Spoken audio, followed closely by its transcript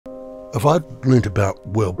If I'd learnt about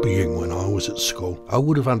well-being when I was at school, I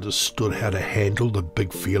would have understood how to handle the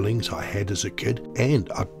big feelings I had as a kid,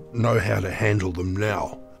 and I'd know how to handle them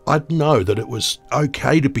now. I'd know that it was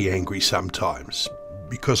okay to be angry sometimes,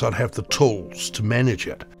 because I'd have the tools to manage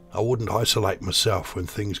it. I wouldn't isolate myself when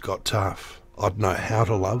things got tough. I'd know how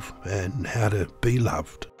to love and how to be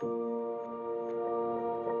loved.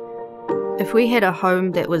 If we had a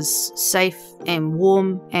home that was safe and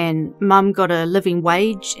warm and mum got a living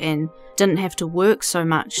wage and didn't have to work so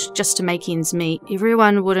much just to make ends meet,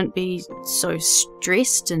 everyone wouldn't be so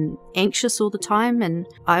stressed and anxious all the time, and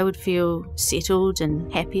I would feel settled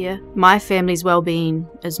and happier. My family's well-being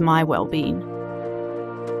is my well-being.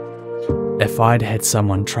 If I'd had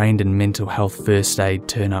someone trained in mental health first aid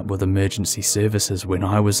turn up with emergency services when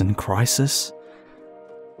I was in crisis,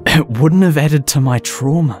 it wouldn't have added to my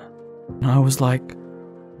trauma. I was like,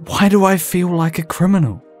 why do I feel like a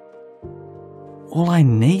criminal? All I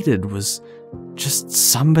needed was just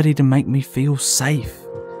somebody to make me feel safe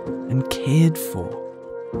and cared for.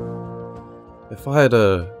 If I had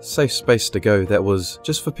a safe space to go that was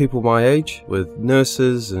just for people my age, with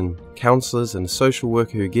nurses and counsellors and a social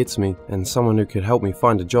worker who gets me, and someone who could help me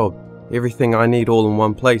find a job, everything I need all in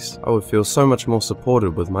one place, I would feel so much more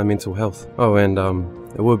supported with my mental health. Oh, and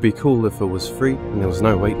it would be cool if it was free and there was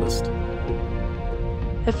no wait list.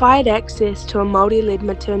 If I had access to a Māori-led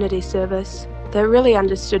maternity service that really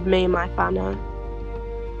understood me and my whānau,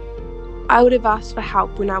 I would have asked for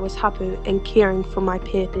help when I was hapu and caring for my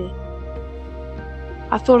pēpe.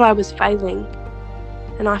 I thought I was failing,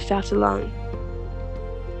 and I felt alone.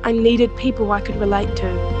 I needed people I could relate to.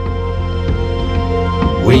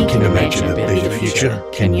 We can imagine a better future.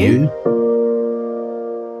 Can you?